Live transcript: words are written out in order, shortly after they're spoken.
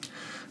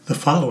The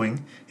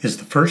following is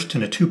the first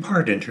in a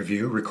two-part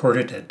interview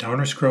recorded at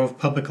Downers Grove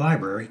Public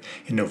Library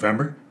in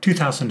November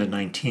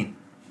 2019.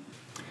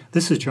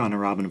 This is John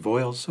and Robin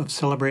Voiles of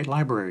Celebrate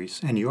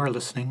Libraries, and you are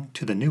listening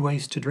to the New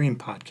Ways to Dream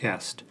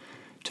podcast.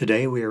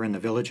 Today we are in the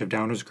village of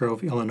Downers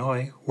Grove,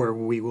 Illinois, where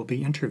we will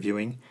be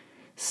interviewing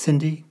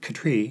Cindy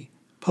Cattree,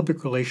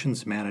 Public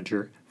Relations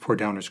Manager for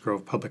Downers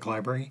Grove Public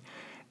Library,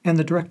 and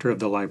the Director of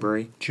the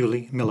library,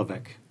 Julie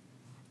Milovic.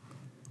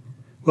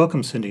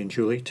 Welcome, Cindy and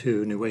Julie,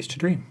 to New Ways to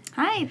Dream.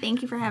 Hi,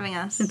 thank you for having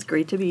us. It's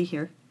great to be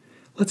here.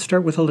 Let's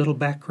start with a little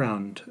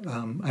background.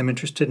 I'm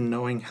interested in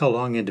knowing how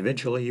long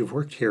individually you've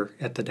worked here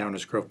at the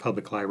Downers Grove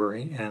Public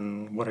Library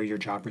and what are your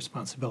job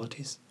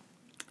responsibilities?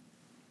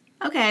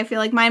 Okay, I feel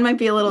like mine might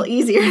be a little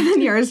easier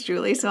than yours,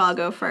 Julie, so I'll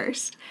go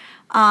first.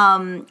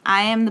 I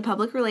am the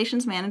Public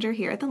Relations Manager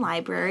here at the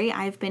library.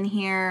 I've been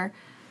here,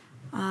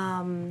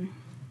 I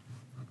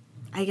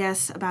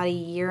guess, about a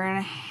year and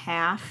a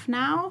half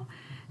now.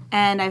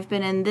 And I've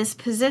been in this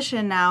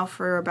position now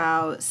for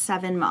about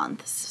 7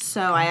 months.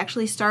 So I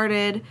actually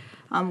started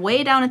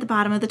way down at the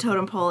bottom of the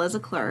totem pole as a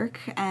clerk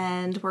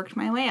and worked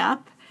my way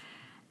up.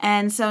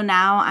 And so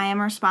now I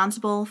am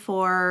responsible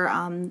for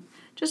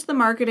just the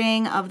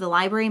marketing of the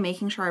library,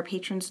 making sure our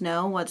patrons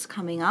know what's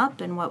coming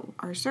up and what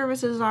our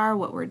services are,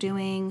 what we're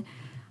doing.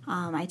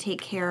 I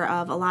take care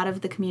of a lot of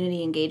the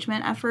community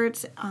engagement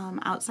efforts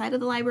outside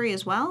of the library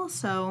as well.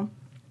 So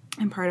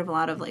I'm part of a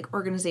lot of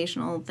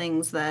organizational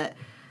things that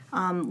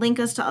link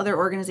us to other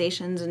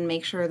organizations and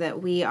make sure that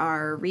we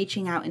are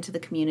reaching out into the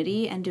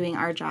community and doing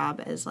our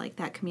job as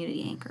that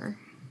community anchor.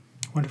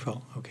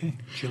 Wonderful. Okay.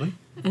 Julie?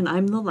 And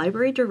I'm the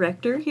library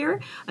director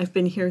here. I've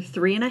been here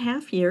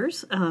 3.5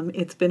 years.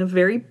 It's been a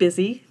very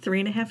busy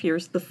 3.5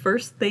 years. The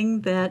first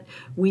thing that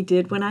we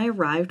did when I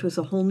arrived was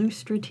a whole new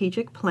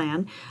strategic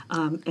plan.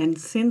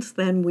 And since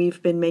then,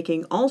 we've been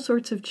making all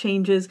sorts of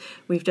changes.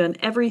 We've done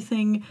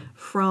everything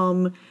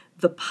from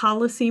the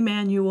policy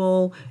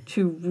manual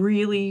to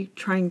really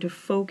trying to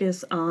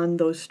focus on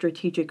those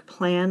strategic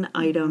plan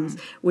items,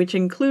 which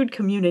include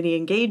community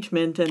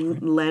engagement and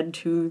led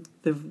to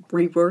the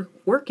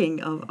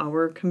reworking of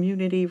our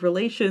community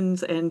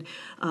relations and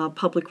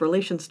public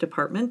relations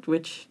department,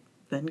 which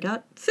then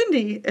got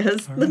Cindy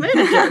as the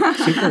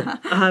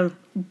manager.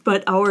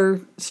 But our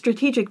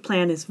strategic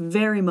plan is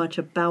very much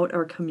about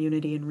our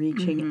community and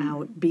reaching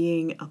out,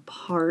 being a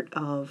part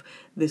of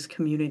this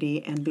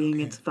community and being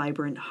its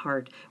vibrant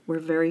heart. We're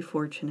very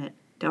fortunate.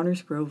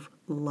 Downers Grove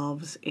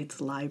loves its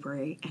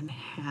library and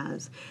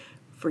has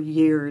for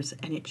years,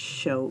 and it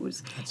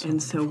shows.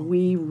 And so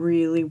we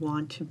really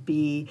want to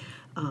be,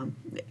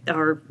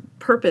 our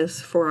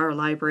purpose for our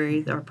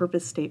library, our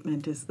purpose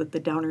statement is that the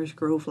Downers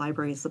Grove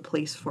Library is the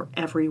place for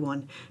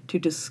everyone to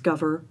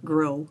discover,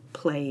 grow,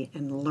 play,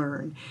 and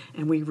learn.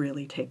 And we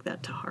really take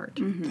that to heart.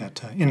 That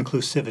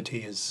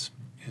inclusivity is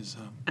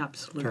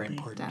Absolutely. very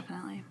important.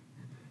 Definitely.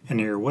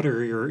 And what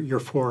are your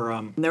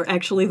four... They're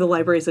actually the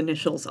library's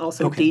initials,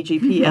 also Okay.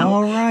 DGPL.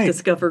 All right.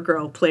 Discover,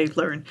 Grow, Play,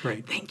 Learn.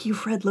 Great. Thank you,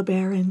 Fred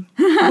LeBaron.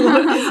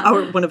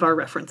 One of our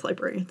reference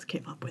librarians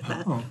came up with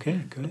that. Oh,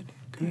 okay, good.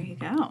 There you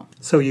go.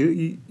 So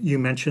you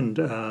mentioned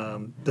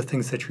the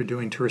things that you're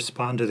doing to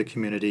respond to the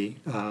community,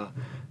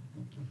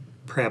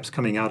 perhaps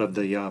coming out of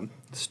the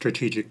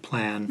strategic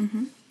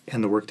plan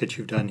and the work that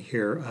you've done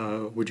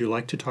here. Would you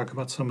like to talk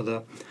about some of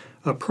the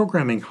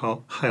programming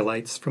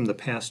highlights from the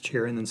past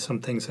year and then some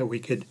things that we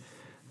could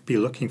be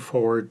looking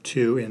forward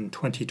to in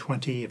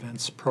 2020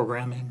 events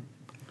programming?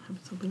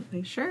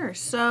 Absolutely. Sure.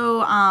 So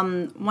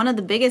one of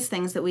the biggest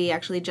things that we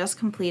actually just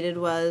completed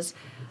was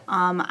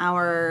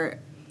our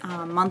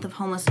month of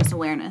homelessness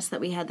awareness that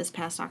we had this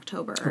past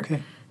October.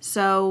 Okay.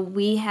 So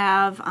we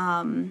have,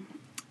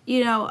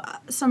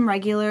 some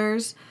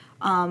regulars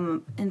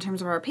in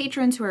terms of our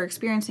patrons who are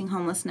experiencing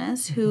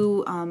homelessness,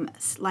 who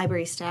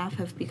library staff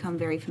have become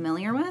very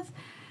familiar with.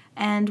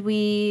 And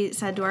we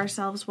said to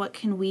ourselves, what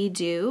can we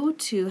do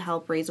to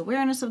help raise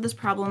awareness of this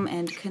problem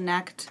and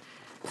connect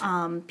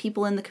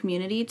people in the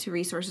community to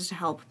resources to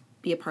help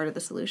be a part of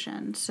the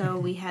solution? So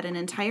we had an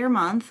entire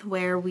month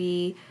where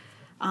we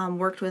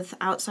worked with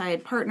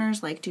outside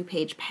partners like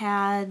DuPage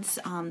Pads,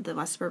 the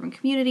West Suburban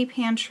Community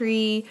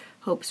Pantry,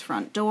 Hope's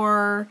Front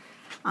Door,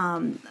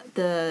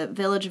 the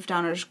Village of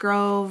Downers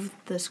Grove,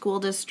 the school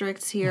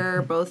districts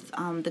here, both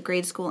the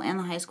grade school and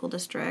the high school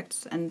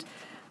districts, and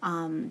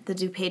the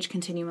DuPage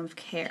Continuum of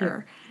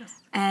Care. Yes.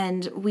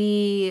 And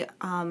we,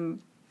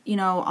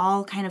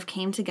 all kind of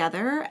came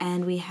together,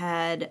 and we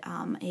had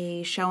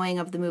a showing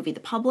of the movie The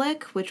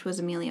Public, which was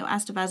Emilio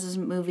Estevez's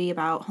movie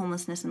about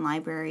homelessness in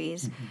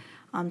libraries,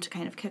 to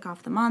kind of kick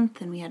off the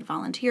month. And we had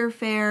volunteer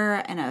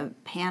fair and a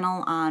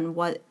panel on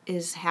what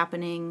is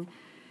happening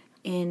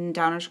in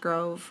Downers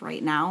Grove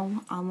right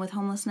now with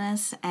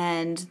homelessness.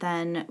 And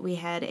then we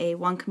had a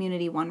One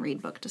Community, One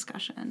Read book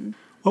discussion.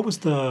 What was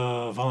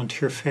the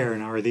volunteer fair?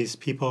 Now, are these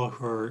people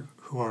who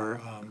are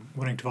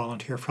wanting to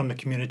volunteer from the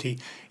community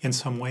in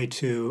some way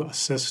to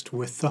assist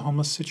with the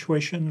homeless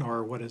situation,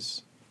 or what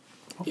is?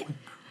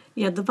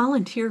 Yeah, the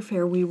volunteer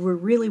fair, we were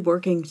really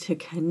working to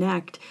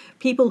connect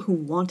people who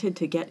wanted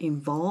to get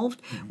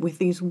involved with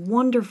these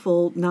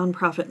wonderful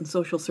nonprofit and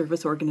social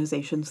service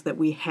organizations that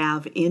we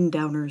have in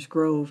Downers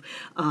Grove.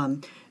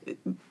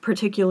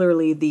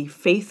 Particularly the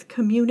faith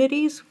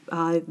communities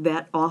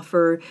that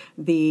offer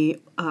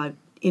the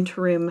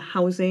interim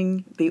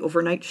housing, the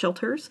overnight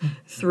shelters,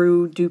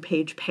 through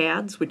DuPage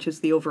PADS, which is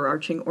the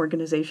overarching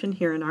organization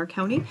here in our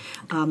county.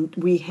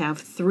 We have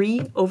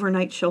 3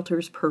 overnight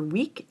shelters per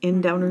week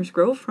in Downers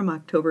Grove from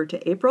October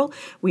to April.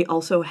 We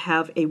also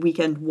have a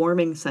weekend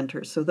warming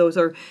center. So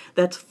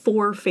that's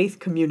 4 faith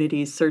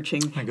communities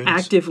searching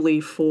actively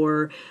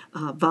for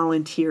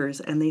volunteers,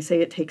 and they say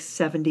it takes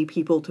 70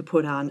 people to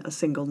put on a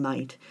single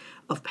night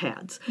of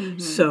PADS.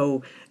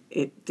 So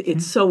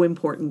it's so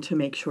important to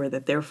make sure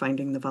that they're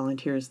finding the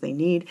volunteers they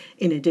need.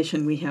 In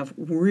addition, we have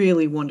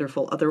really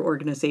wonderful other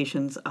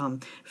organizations.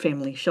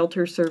 Family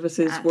Shelter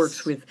Services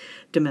works with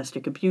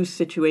domestic abuse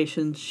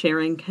situations,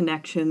 Sharing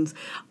Connections,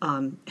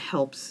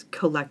 helps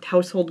collect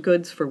household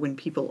goods for when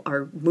people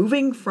are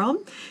moving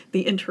from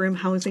the interim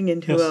housing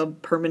into a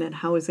permanent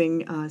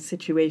housing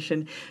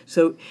situation.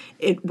 So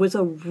it was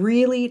a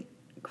really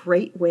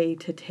great way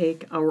to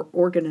take our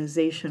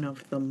Organization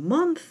of the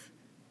Month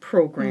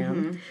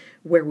program,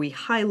 where we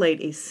highlight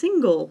a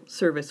single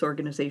service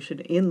organization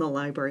in the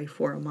library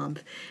for a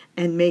month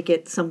and make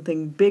it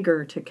something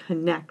bigger to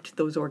connect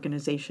those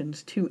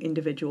organizations to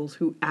individuals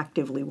who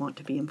actively want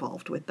to be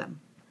involved with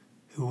them.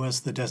 Who was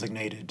the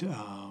designated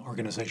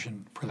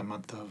organization for the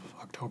month of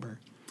October?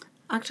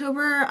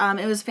 October,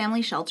 it was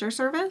Family Shelter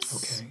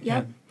Service. Okay.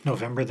 Yep. And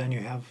November, then you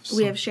have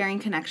We have Sharing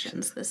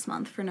Connections this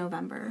month for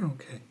November.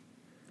 Okay.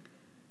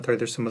 Are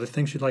there some other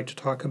things you'd like to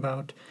talk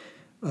about?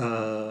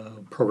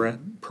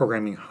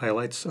 Programming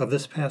highlights of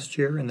this past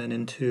year and then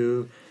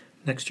into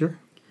next year?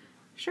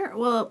 Sure.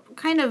 Well,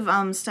 kind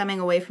of stemming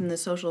away from the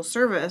social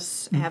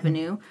service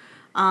avenue,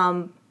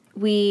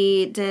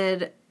 we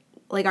did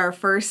like our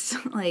first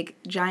like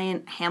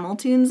giant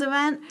Hamiltunes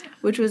event,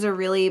 which was a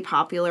really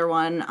popular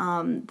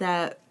one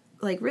that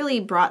like really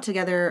brought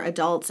together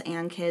adults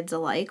and kids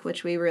alike,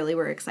 which we really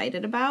were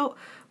excited about.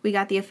 We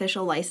got the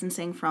official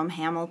licensing from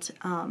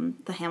Hamilton,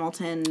 the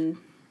Hamilton,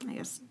 I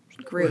guess,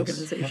 group.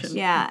 Organization.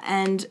 Yeah,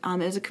 and it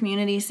was a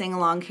community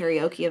sing-along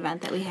karaoke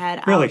event that we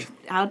had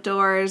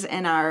outdoors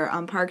in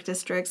our park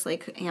districts,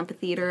 like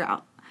amphitheater,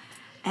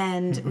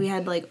 and we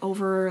had like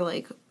over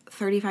like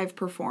 35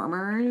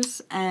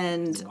 performers,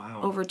 and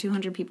over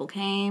 200 people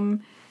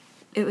came.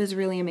 It was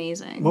really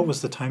amazing. What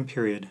was the time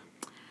period?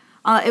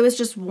 It was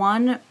just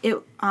one.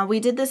 We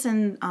did this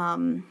in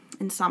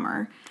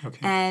summer,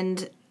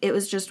 and it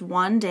was just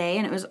one day,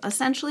 and it was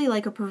essentially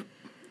like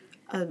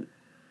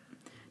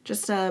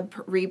just a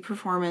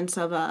re-performance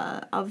of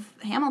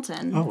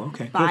Hamilton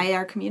by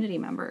our community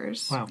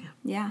members. Wow.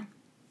 Yeah.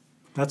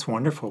 That's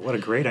wonderful. What a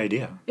great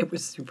idea. It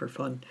was super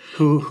fun.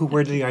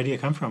 Where did the idea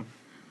come from?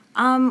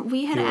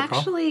 We had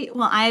actually,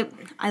 well,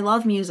 I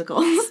love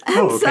musicals.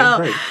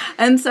 Great.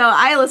 And so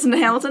I listen to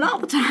Hamilton all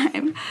the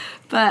time.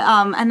 But,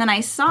 and then I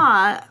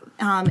saw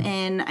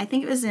I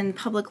think it was in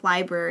Public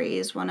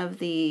Libraries, one of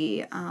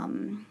the,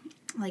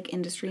 like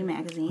industry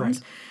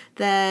magazines,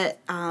 that,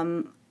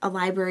 a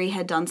library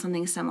had done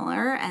something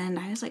similar, and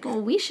I was like,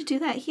 well, we should do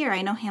that here.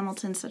 I know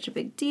Hamilton's such a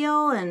big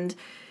deal, and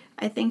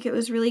I think it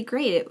was really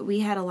great. We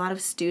had a lot of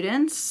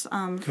students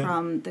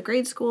from the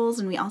grade schools,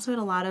 and we also had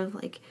a lot of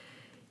like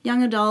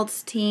young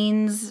adults,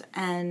 teens,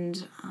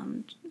 and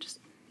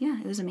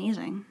it was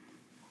amazing.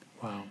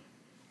 Wow.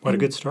 What a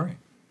good story.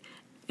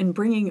 And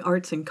bringing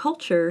arts and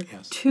culture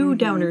to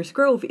Downers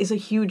Grove is a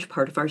huge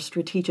part of our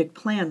strategic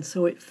plan,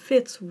 so it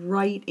fits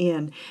right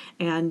in.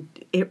 And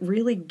it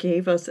really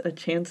gave us a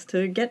chance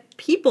to get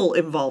people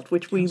involved,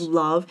 which we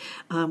love.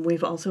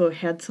 We've also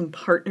had some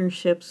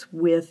partnerships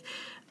with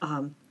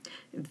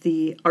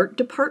the art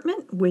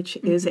department, which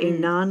is a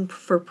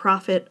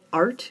non-for-profit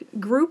art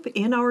group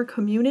in our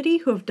community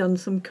who have done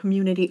some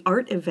community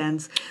art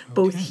events,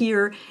 both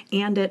here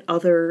and at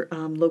other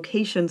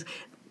locations.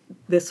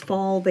 This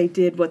fall, they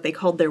did what they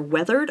called their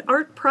Weathered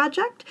Art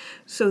Project.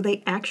 So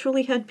they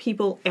actually had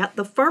people at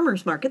the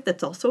farmers market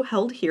that's also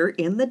held here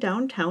in the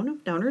downtown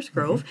of Downers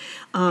Grove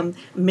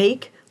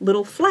make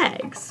little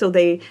flags. So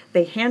they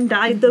hand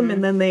dyed them,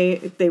 and then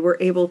they were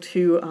able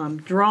to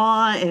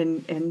draw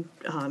and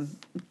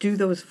do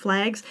those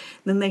flags.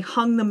 Then they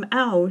hung them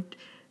out.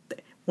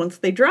 Once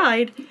they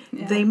dried,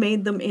 they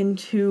made them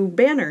into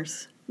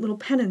banners, little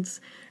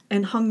pennants,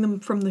 and hung them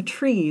from the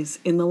trees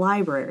in the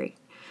library.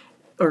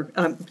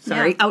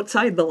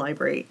 Outside the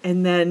library.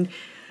 And then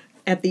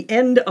at the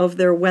end of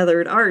their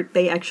weathered art,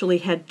 they actually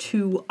had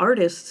 2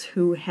 artists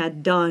who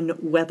had done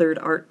weathered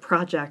art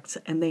projects,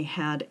 and they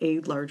had a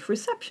large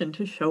reception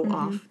to show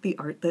off the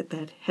art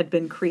that had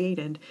been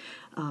created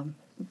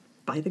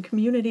by the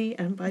community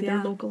and by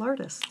their local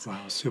artists.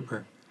 Wow,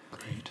 super.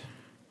 Great.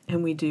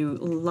 And we do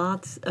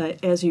lots,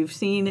 as you've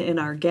seen in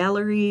our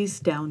galleries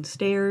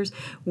downstairs,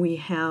 we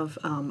have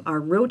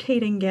our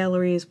rotating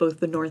galleries, both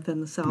the north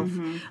and the south.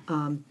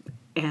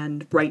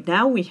 And right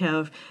now we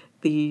have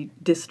the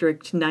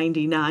District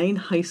 99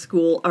 high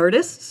school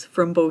artists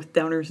from both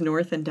Downers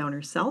North and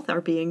Downers South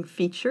are being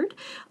featured,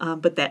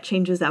 but that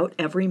changes out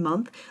every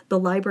month. The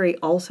library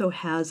also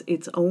has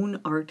its own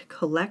art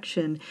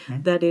collection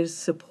that is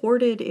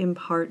supported in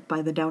part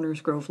by the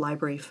Downers Grove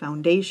Library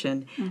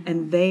Foundation,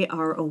 and they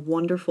are a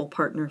wonderful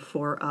partner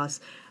for us.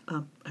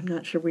 I'm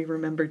not sure we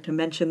remembered to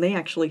mention, they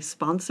actually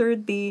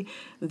sponsored the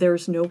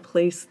There's No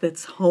Place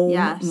That's Home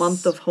Yes.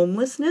 month of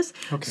homelessness.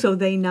 Okay. So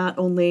they not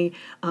only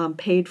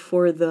paid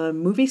for the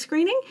movie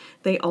screening,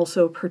 they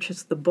also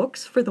purchased the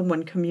books for the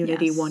One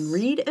Community, Yes. One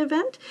Read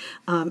event.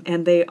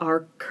 And they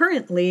are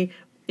currently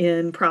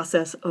in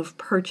process of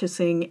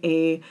purchasing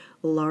a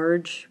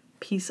large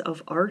piece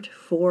of art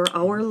for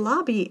our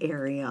lobby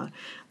area.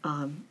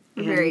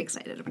 We're very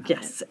excited about it.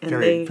 Yes, and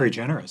Very, very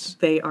generous.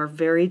 they are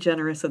very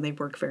generous and they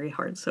work very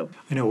hard. So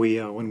I know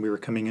we when we were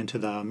coming into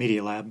the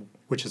Media Lab,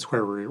 which is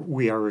where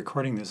we are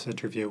recording this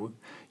interview,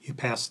 you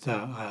passed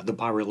the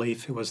bas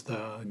relief. It was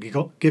the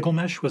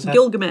Gilgamesh, was that?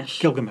 Gilgamesh.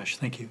 Gilgamesh,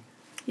 thank you.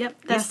 Yep,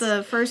 that's Yes.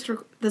 the first,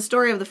 the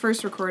story of the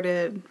first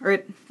recorded, or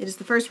it is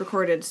the first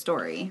recorded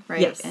story,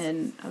 right? Yes.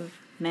 Of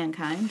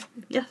mankind.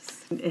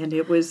 Yes, and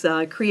it was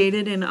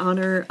created in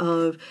honor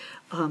of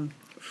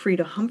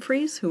Frida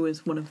Humphreys, who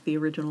is one of the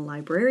original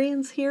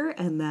librarians here,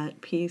 and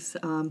that piece,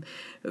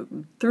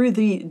 through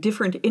the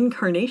different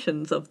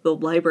incarnations of the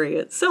library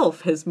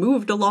itself, has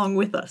moved along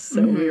with us.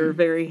 So we are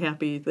very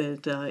happy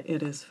that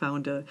it has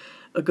found a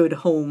good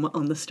home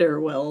on the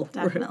stairwell.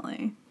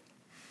 Definitely.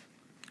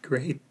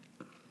 Great.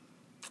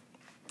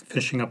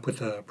 Finishing up with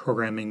the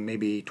programming,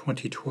 maybe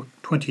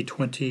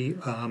 2020.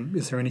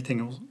 Is there anything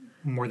else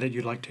more that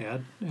you'd like to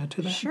add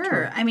to that?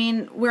 Sure. I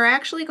mean, we're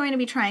actually going to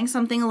be trying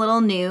something a little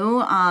new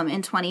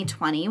in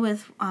 2020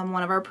 with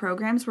one of our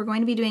programs. We're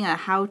going to be doing a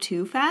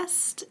how-to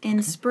fest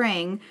in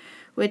spring,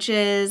 which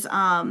is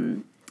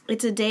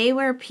it's a day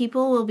where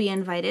people will be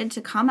invited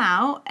to come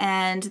out,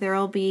 and there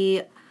will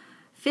be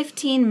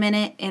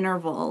 15-minute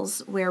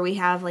intervals where we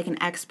have like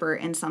an expert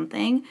in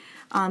something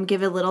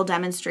give a little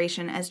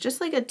demonstration as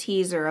just like a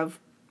teaser of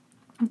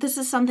if this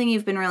is something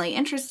you've been really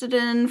interested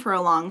in for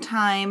a long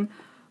time.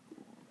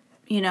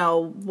 You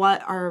know,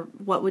 what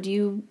would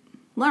you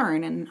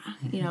learn? And,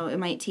 you know, it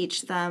might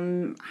teach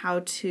them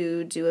how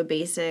to do a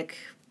basic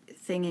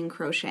thing in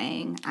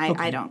crocheting.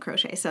 I don't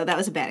crochet, so that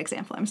was a bad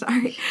example. I'm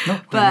sorry. No, I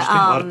understand. A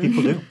lot of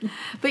people do.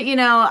 But, you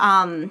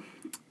know,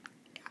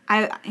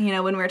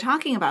 when we were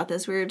talking about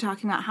this, we were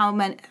talking about how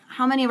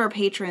many of our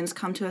patrons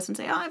come to us and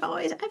say, "Oh, I've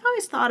always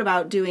thought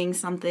about doing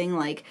something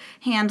like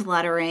hand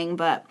lettering,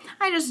 but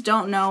I just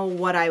don't know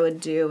what I would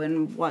do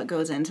and what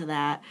goes into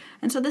that."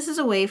 And so this is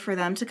a way for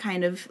them to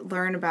kind of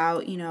learn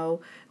about, you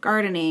know,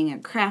 gardening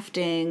and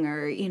crafting,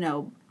 or, you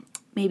know,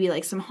 maybe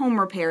like some home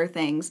repair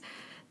things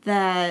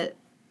that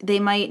they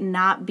might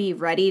not be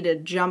ready to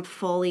jump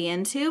fully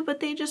into, but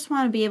they just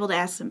want to be able to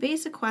ask some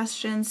basic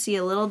questions, see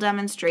a little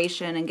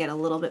demonstration, and get a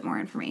little bit more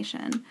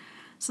information.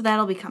 So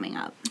that'll be coming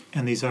up.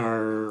 And these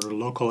are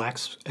local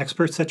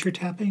experts that you're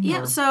tapping?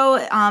 Yeah, or?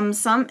 so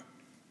some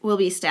will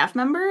be staff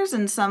members,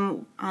 and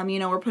some, you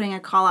know, we're putting a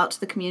call out to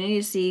the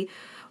community to see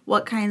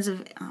what kinds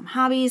of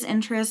hobbies,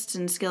 interests,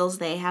 and skills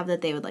they have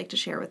that they would like to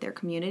share with their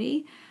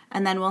community.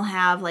 And then we'll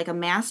have like a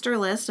master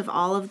list of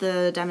all of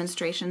the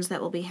demonstrations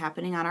that will be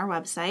happening on our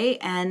website,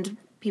 and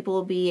people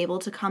will be able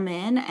to come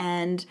in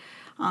and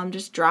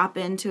just drop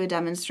into a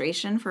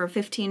demonstration for a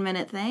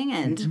 15-minute thing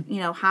and, you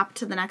know, hop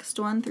to the next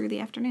one through the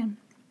afternoon.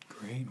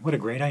 Great. What a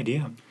great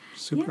idea.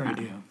 Super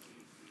idea.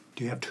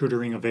 Do you have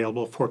tutoring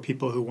available for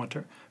people who want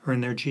to earn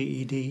their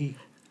GED?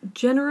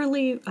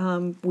 Generally,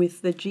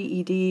 with the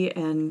GED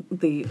and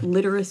the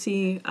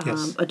literacy,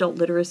 Yes. adult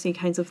literacy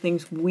kinds of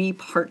things, we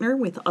partner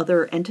with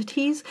other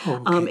entities,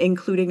 Oh, okay.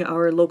 including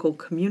our local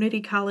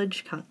community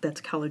college, that's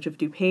College of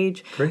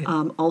DuPage. Great.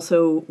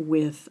 Also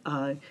with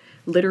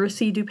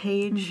Literacy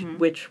DuPage,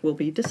 which will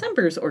be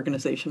December's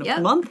organization of Yep.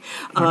 the month.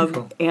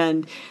 Wonderful.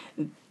 And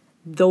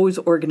those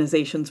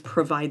organizations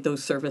provide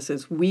those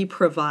services. We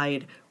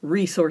provide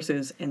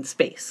resources and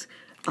space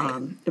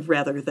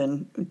rather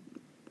than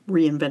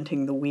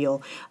reinventing the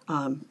wheel.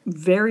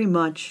 Very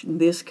much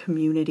this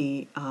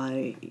community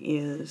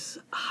is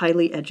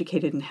highly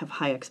educated and have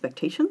high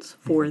expectations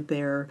for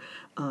their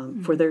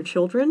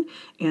children,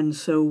 and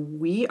so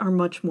we are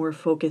much more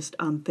focused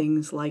on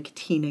things like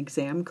teen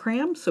exam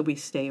cram. So we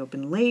stay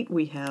open late.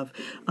 We have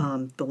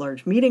the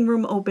large meeting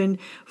room open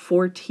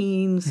for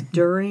teens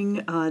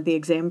during the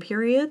exam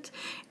period.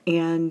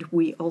 And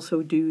we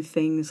also do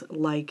things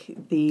like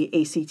the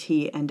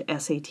ACT and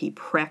SAT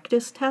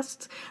practice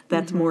tests.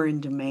 That's more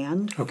in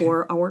demand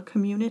for our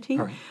community.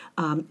 All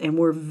right. And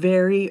we're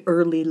very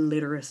early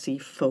literacy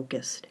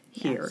focused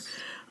here.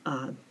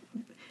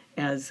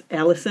 As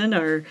Allison,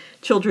 our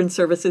children's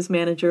services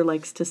manager,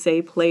 likes to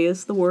say, play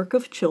is the work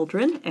of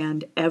children,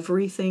 and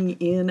everything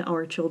in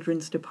our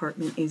children's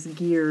department is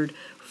geared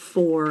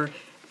for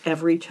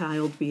every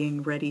child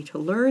being ready to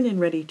learn and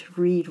ready to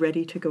read,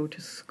 ready to go to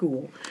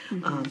school.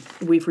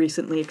 We've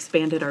recently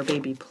expanded our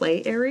baby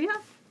play area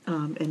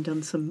and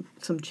done some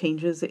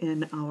changes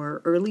in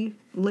our early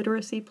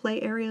literacy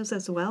play areas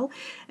as well.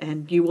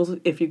 And you will,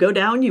 if you go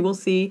down, you will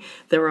see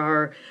there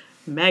are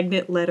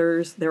magnet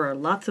letters. There are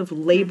lots of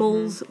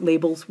labels,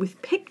 labels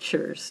with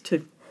pictures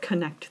to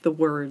connect the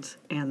words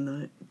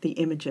and the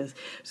images.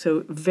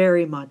 So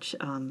very much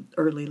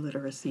early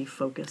literacy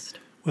focused.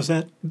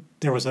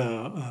 There was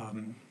a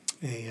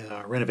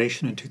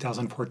renovation in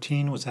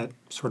 2014? Was that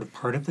sort of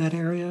part of that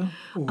area?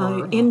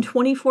 Or, In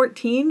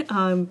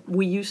 2014,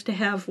 we used to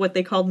have what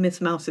they called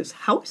Miss Mouse's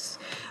house.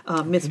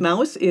 Miss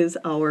Mouse is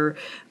our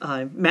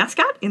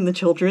mascot in the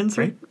children's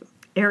Right.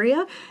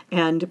 area,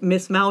 and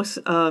Miss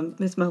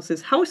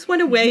Mouse's house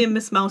went away, and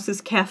Miss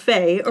Mouse's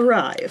cafe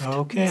arrived.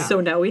 Okay.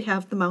 So now we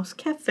have the Mouse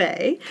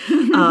Cafe,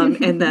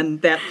 and then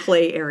that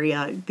play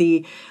area.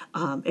 The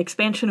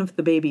expansion of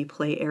the baby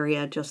play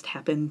area just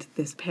happened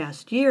this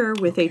past year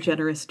with a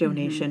generous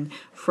donation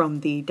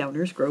from the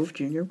Downers Grove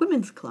Junior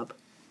Women's Club.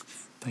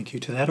 Thank you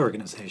to that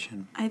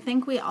organization. I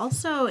think we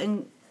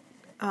also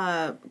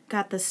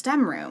got the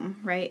STEM room,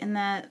 right, in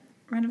that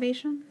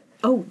renovation?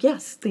 Oh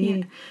yes,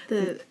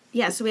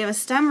 So we have a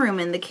STEM room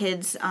in the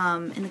kids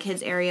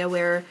area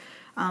where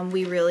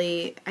we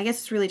really, I guess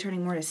it's really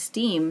turning more to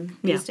STEAM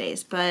these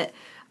days, but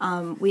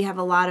we have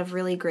a lot of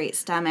really great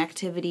STEM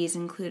activities,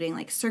 including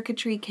like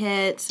circuitry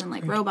kits and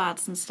like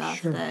robots and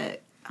stuff Sure.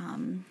 that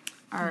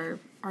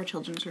our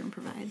children's room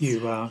provides. You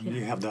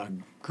have the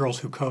Girls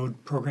Who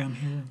Code program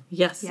here?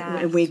 Yes,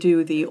 Yes. and we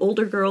do the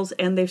older girls,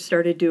 and they've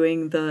started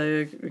doing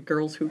the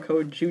Girls Who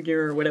Code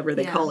Junior or whatever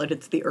they call it.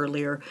 It's the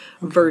earlier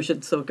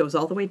version, so it goes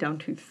all the way down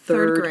to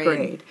third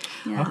grade.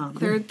 Yeah,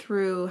 third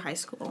through high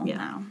school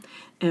now.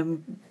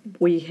 And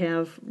we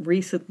have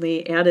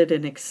recently added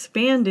and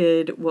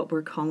expanded what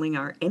we're calling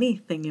our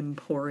Anything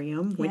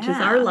Emporium, which is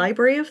our Yeah.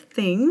 library of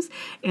things.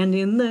 And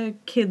in the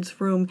kids'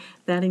 room,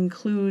 that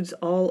includes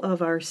all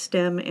of our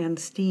STEM and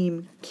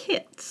STEAM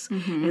kits.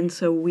 And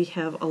so we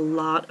have a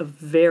lot of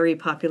very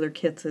popular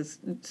kits, as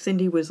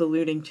Cindy was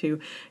alluding to,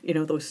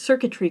 those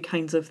circuitry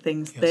kinds of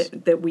things Yes.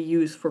 that we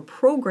use for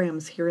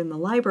programs here in the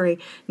library.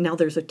 Now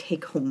there's a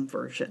take-home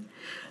version.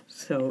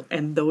 So,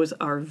 and those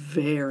are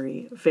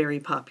very, very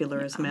popular.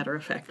 As a matter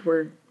of fact,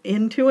 we're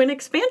into an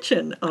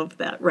expansion of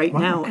that right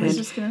now. I was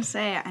just going to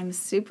say, I'm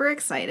super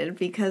excited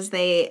because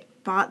they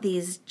bought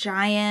these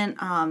giant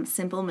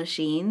simple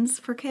machines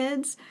for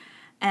kids.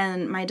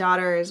 And my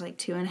daughter is like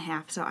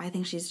 2.5, so I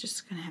think she's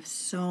just going to have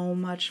so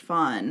much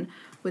fun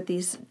with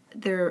these.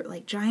 They're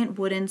like giant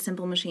wooden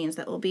simple machines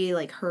that will be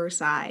like her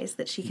size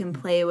that she can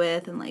play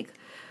with and like,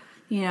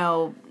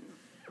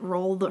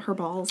 roll her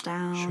balls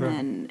down, Sure.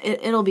 and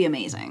it'll be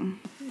amazing.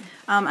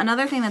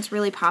 Another thing that's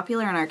really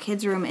popular in our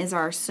kids' room is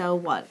our Sew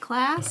What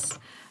class,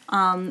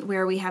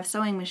 where we have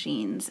sewing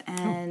machines,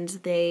 and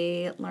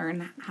they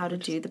learn how to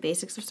do the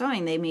basics of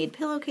sewing. They made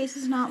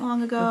pillowcases not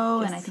long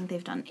ago, and I think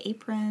they've done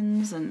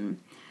aprons, and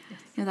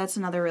that's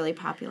another really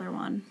popular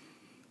one.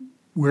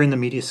 We're in the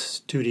media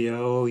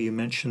studio. You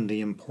mentioned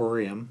the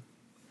Emporium,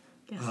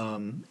 Yes.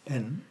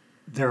 and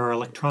there are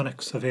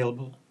electronics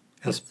available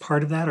as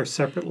part of that or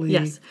separately?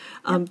 Yes.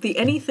 The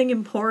Anything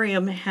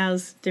Emporium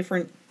has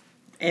different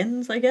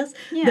ends, I guess.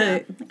 Yeah.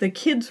 The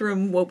kids'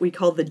 room, what we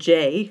call the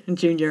J,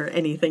 Junior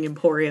Anything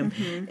Emporium,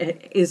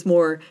 is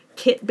more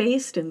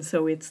kit-based, and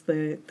so it's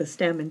the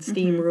STEM and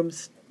STEAM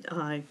rooms,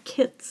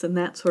 kits and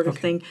that sort of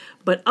thing.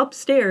 But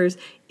upstairs,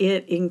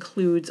 it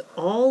includes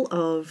all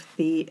of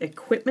the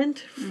equipment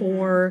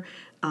for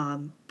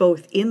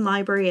both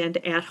in-library and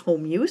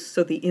at-home use.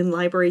 So the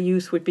in-library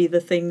use would be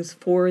the things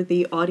for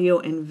the audio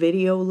and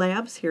video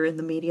labs here in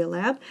the Media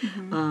Lab,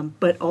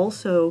 but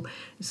also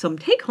some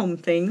take-home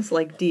things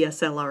like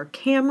DSLR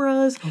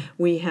cameras.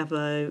 We have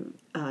a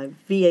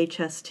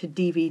VHS to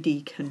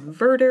DVD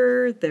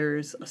converter.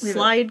 There's a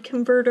slide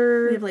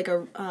converter. We have like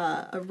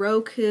a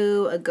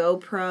Roku, a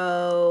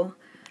GoPro,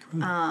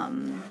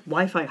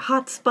 Wi-Fi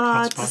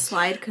hotspots. a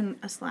slide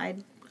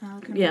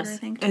converter, Yes, I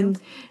think, too.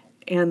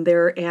 and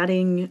they're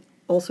adding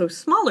also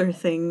smaller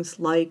things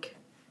like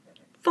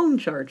phone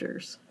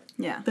chargers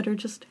Yeah. that are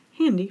just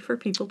handy for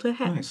people to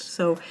have. Nice.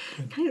 So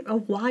kind of a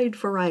wide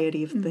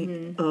variety of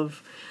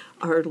of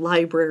our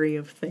library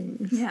of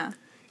things. Yeah.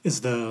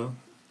 Is the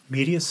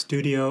media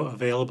studio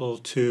available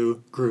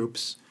to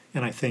groups,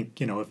 and I think,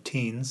 of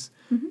teens,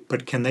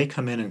 but can they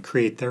come in and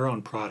create their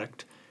own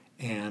product?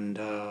 And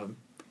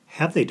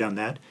have they done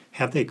that?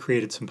 Have they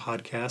created some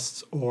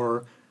podcasts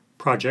or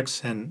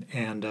projects, and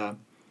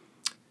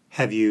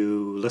have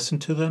you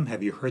listened to them?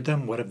 Have you heard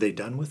them? What have they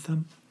done with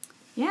them?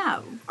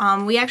 Yeah.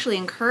 We actually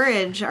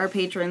encourage our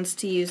patrons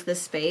to use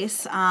this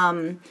space.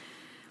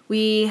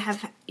 We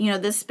have,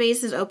 this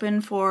space is open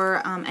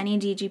for any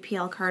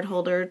DGPL card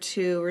holder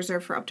to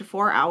reserve for up to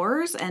 4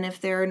 hours. And if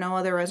there are no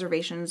other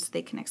reservations,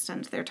 they can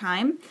extend their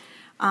time.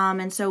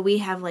 And so we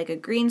have like a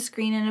green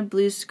screen and a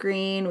blue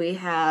screen. We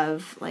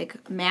have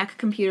like Mac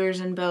computers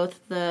in both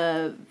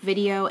the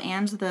video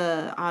and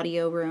the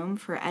audio room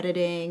for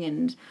editing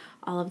and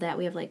all of that.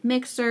 We have like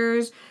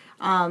mixers.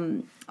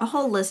 A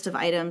whole list of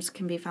items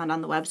can be found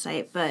on the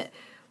website, but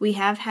we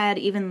have had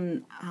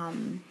even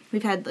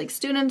We've had like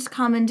students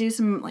come and do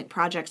some like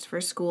projects for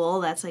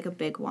school. That's like a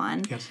big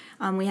one. Yes.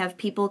 We have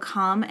people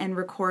come and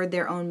record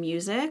their own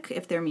music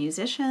if they're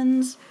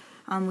musicians.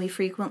 We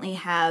frequently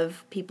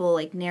have people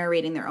like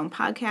narrating their own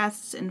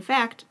podcasts. In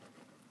fact,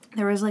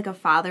 there was like a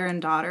father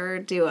and daughter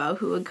duo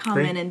who would come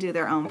in and do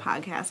their own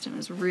podcast, and it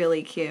was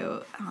really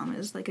cute. It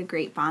was like a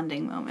great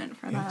bonding moment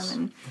for them,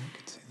 and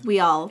we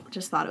all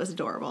just thought it was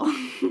adorable.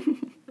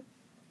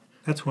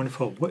 That's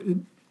wonderful.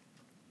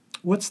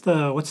 What's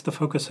the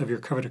focus of your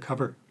Cover to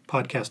Cover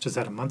podcast? Is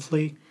that a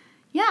monthly?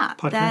 Yeah,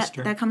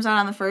 podcast, that comes out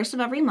on the first of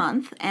every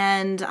month,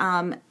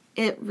 and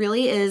it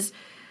really is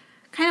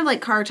kind of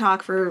like car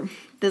talk for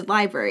the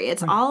library.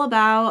 It's all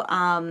about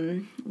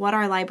what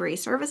our library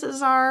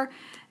services are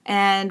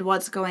and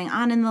what's going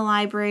on in the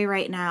library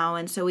right now.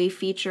 And so we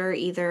feature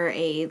either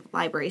a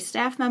library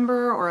staff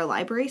member or a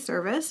library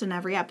service in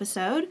every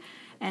episode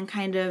and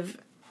kind of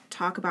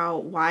talk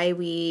about why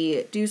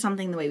we do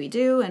something the way we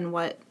do and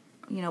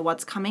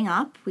what's coming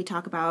up. We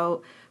talk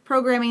about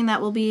programming that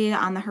will be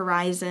on the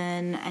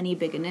horizon, any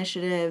big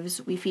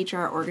initiatives. We feature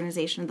our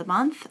organization of the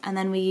month, and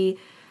then we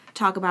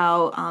talk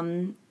about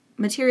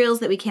materials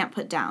that we can't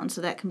put down.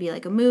 So that can be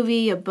like a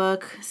movie, a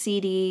book,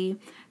 CD,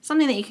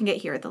 something that you can get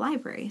here at the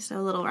library. So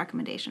a little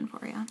recommendation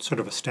for you.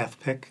 Sort of a staff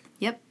pick?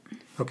 Yep.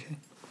 Okay.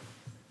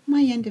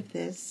 My end of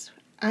this,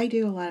 I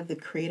do a lot of the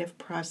creative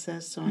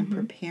process, so I'm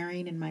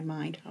preparing in my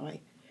mind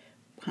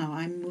how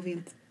I'm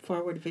moving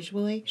forward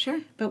visually. Sure.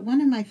 But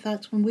one of my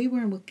thoughts, when we were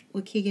in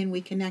Waukegan,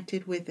 we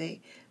connected with a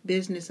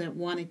business that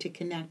wanted to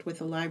connect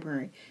with a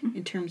library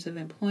in terms of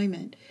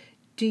employment.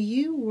 Do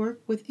you work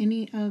with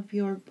any of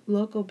your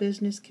local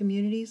business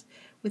communities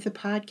with a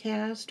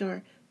podcast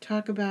or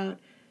talk about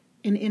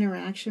an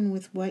interaction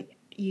with what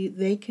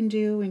they can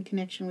do in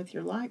connection with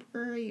your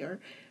library? Or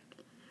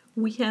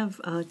We have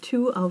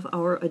two of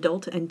our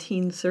adult and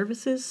teen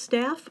services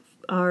staff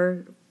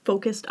are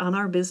focused on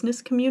our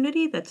business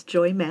community. That's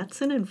Joy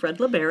Matson and Fred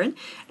LeBaron,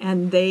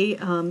 and they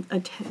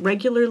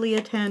regularly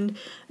attend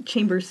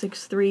Chamber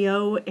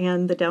 630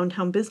 and the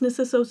Downtown Business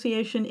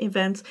Association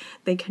events.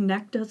 They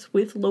connect us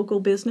with local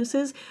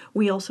businesses.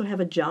 We also have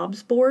a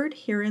jobs board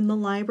here in the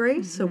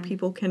library, so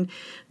people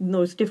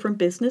those different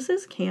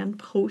businesses can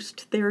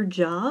post their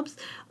jobs.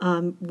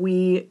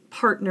 We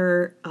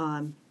partner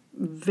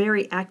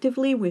very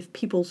actively with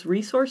People's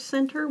Resource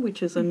Center,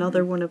 which is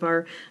another one of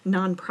our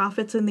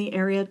nonprofits in the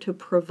area, to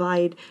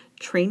provide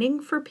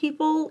training for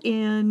people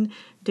in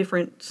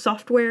different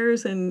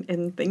softwares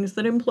and things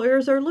that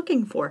employers are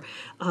looking for,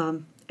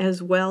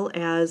 as well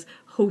as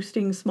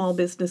hosting small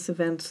business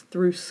events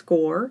through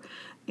SCORE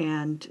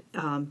and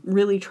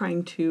really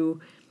trying to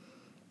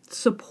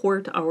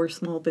support our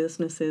small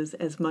businesses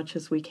as much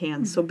as we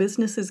can. So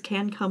businesses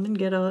can come and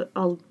get a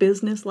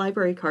business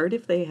library card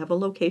if they have a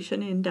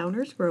location in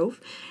Downers Grove,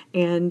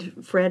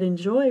 and Fred and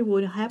Joy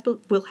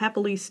will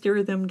happily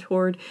steer them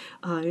toward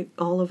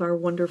all of our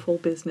wonderful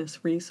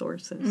business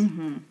resources.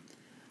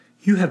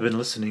 You have been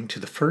listening to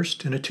the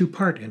first in a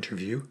two-part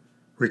interview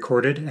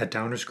recorded at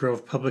Downers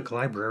Grove Public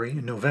Library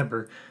in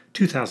November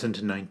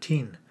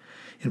 2019.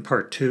 In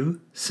Part 2,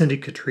 Cindy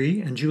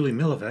Cattree and Julie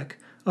Milovec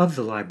of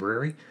the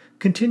library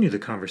continue the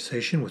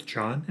conversation with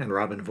John and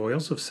Robin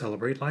Voiles of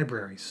Celebrate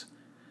Libraries.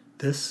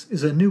 This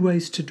is a New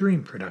Ways to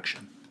Dream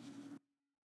production.